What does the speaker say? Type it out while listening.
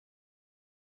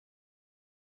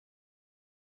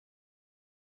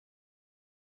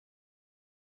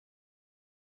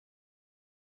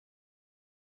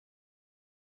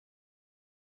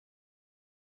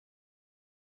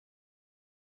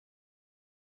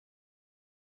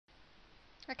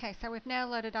Okay, so we've now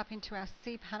loaded up into our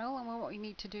Cpanel, and what we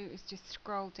need to do is just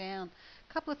scroll down.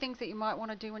 A couple of things that you might want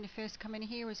to do when you first come in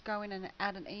here is go in and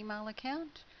add an email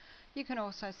account. You can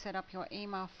also set up your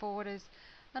email forwarders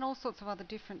and all sorts of other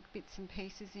different bits and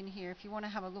pieces in here. If you want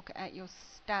to have a look at your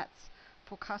stats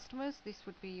for customers, this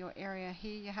would be your area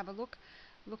here you have a look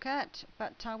at.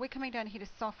 But we're coming down here to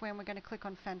software, and we're going to click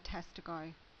on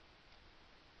Fantastico.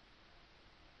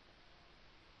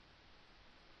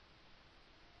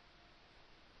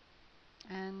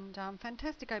 And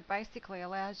Fantastico basically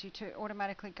allows you to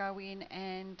automatically go in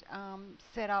and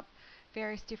set up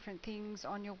various different things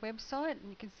on your website. And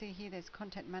you can see here there's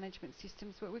content management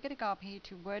systems, but we're going to go up here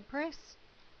to WordPress.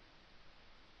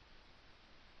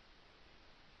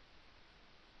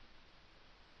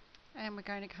 And we're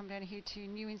going to come down here to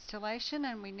new installation,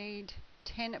 and we need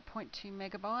 10.2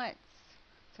 megabytes.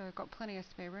 So we've got plenty of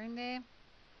spare room there.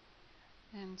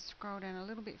 And scroll down a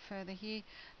little bit further here.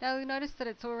 Now you'll notice that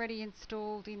it's already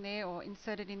installed in there, or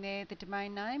inserted in there, the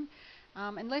domain name.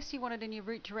 Unless you want it in your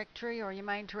root directory or your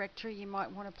main directory, you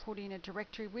might want to put in a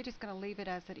directory. We're just going to leave it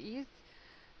as it is.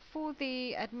 For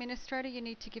the administrator, you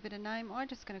need to give it a name. I'm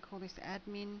just going to call this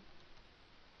admin.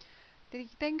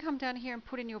 Then come down here and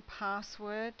put in your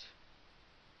password.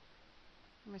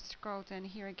 I'm going to scroll down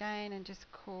here again and just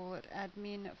call it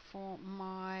admin for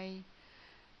my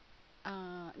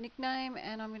nickname,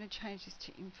 and I'm going to change this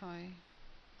to info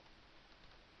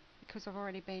because I've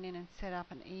already been in and set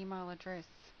up an email address.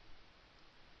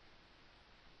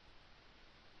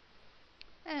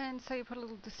 And so you put a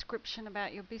little description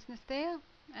about your business there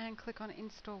and click on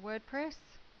install WordPress.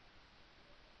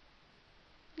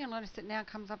 You'll notice it now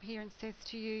comes up here and says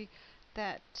to you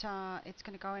that it's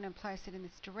going to go in and place it in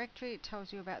this directory. It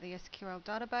tells you about the SQL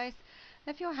database.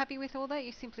 And if you're happy with all that,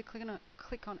 you simply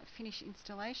click on finish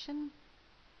installation.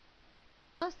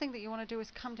 Last thing that you want to do is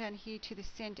come down here to the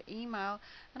send email,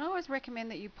 and I always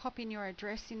recommend that you pop in your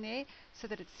address in there so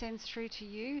that it sends through to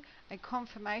you a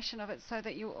confirmation of it, so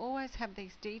that you'll always have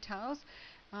these details,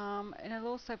 and it'll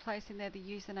also place in there the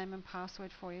username and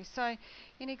password for you. So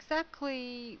in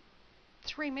exactly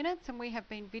 3 minutes, and we have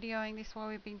been videoing this while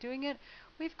we've been doing it,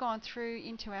 we've gone through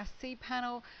into our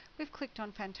Cpanel, we've clicked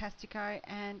on Fantastico,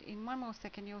 and in one more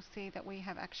second you'll see that we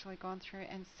have actually gone through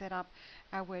and set up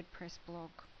our WordPress blog.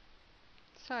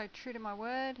 So true to my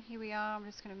word, here we are. I'm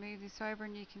just going to move this over,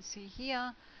 and you can see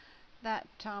here that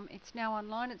it's now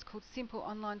online. It's called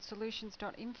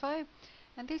simpleonlinesolutions.info,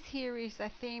 and this here is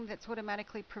a theme that's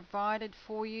automatically provided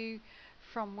for you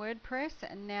from WordPress.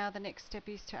 And now the next step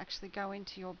is to actually go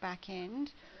into your back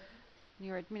end,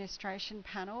 your administration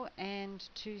panel, and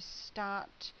to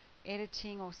start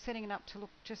editing or setting it up to look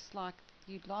just like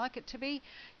you'd like it to be.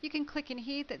 You can click in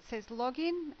here that says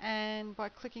login, and by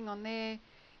clicking on there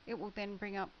it will then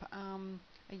bring up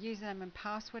a username and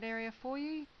password area for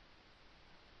you,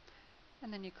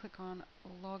 and then you click on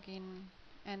login,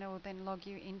 and it will then log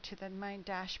you into the main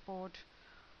dashboard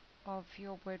of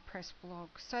your WordPress blog.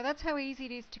 So that's how easy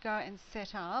it is to go and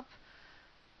set up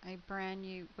a brand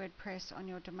new WordPress on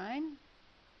your domain.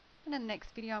 And in the next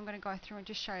video I'm going to go through and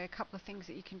just show you a couple of things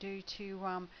that you can do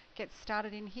to get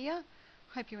started in here.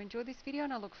 Hope you enjoyed this video,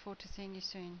 and I look forward to seeing you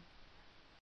soon.